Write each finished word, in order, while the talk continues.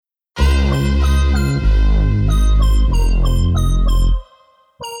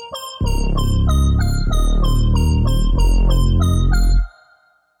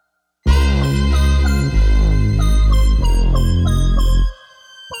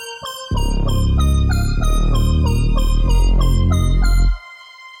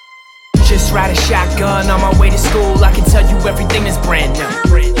Just ride a shotgun on my way to school. I can tell you everything that's brand new.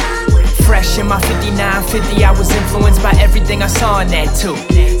 Fresh in my 5950, I was influenced by everything I saw in that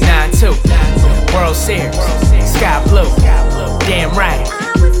 9-2 World Series, sky blue, damn right.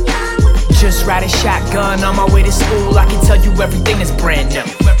 Just ride a shotgun on my way to school. I can tell you everything that's brand new.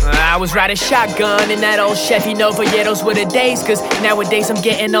 I was riding shotgun in that old Chevy Nova. Yeah, those were the days, cause nowadays I'm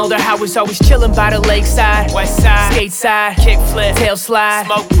getting older. I was always chillin' by the lakeside, west side, skate side, kick flip, tail slide,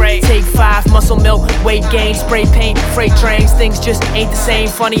 smoke break, take 5, muscle milk, weight gain, spray paint, freight trains. Things just ain't the same.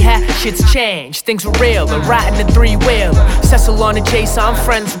 Funny how shit's changed. Things were real, riding the 3-wheeler. Cecil on the chase, I'm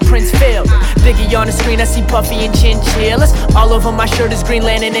friends with Prince Phil. Biggie on the screen, I see Puffy and Chinchillas. All over my shirt is Green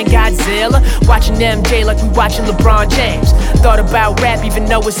Lantern and Godzilla. Watching MJ like we watching LeBron James. Thought about rap even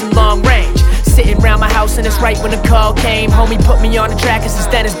though it's in long range. Sitting round my house and it's right when the call came. Homie put me on the track and since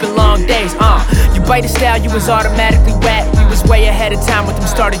then it's been long days. You bite a style, you was automatically whack. We was way ahead of time with them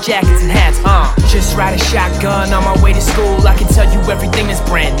starter jackets and hats. Just ride a shotgun on my way to school. I can tell you everything that's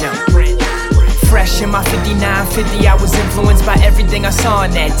brand new. Fresh in my 5950, I was influenced by everything I saw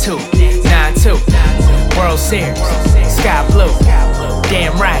in that 9-2 World Series, sky blue,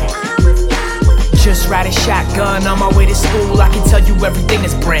 damn right. Just ride a shotgun on my way to school. I can tell you everything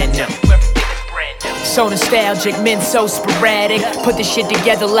that's brand new. So nostalgic, men so sporadic. Put this shit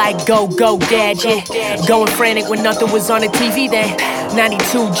together like go gadget. Going frantic when nothing was on the TV then.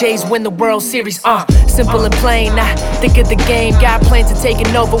 92 Jays win the World Series. Simple and plain. I think of the game. Got plans to take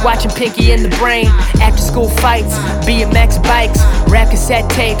it over. Watching Pinky in the Brain. After school fights, BMX bikes, rap cassette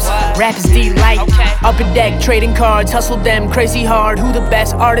tapes, rappers delight. Up a deck, trading cards, hustle them crazy hard. Who the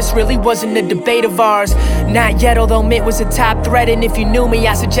best artist really wasn't a debate of ours. Not yet, although Mint was a top threat. And if you knew me,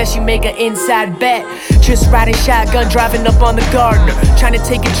 I suggest you make an inside bet. Just riding shotgun, driving up on the Gardner. Trying to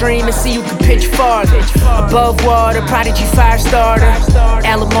take a dream and see who can pitch farther. Above water, Prodigy Firestarter,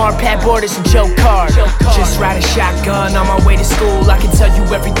 Alamar, Pat Borders, and Joe Carter. Just ride a shotgun on my way to school. I can tell you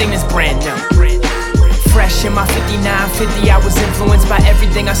everything that's brand new. Fresh in my 5950, I was influenced by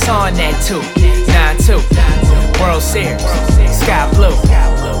everything I saw in that 9-2 World Series, sky blue,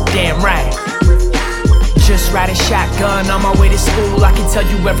 damn right. Just ride a shotgun on my way to school. I can tell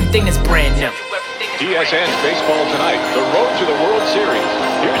you everything that's brand new. TSN's Baseball Tonight, the road to the World Series.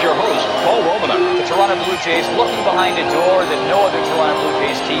 Here's your host, Paul Romanow. The Toronto Blue Jays looking behind a door that no other Toronto Blue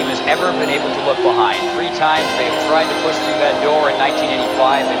Jays team has ever been able to look behind. 3 times they have tried to push through that door in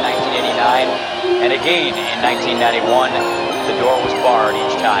 1985 and 1989, and again in 1991. The door was barred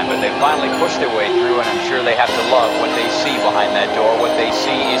each time, but they finally pushed their way through, and I'm sure they have to love what they see behind that door. What they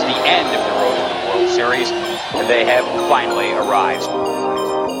see is the end of the road to the World Series, and they have finally arrived.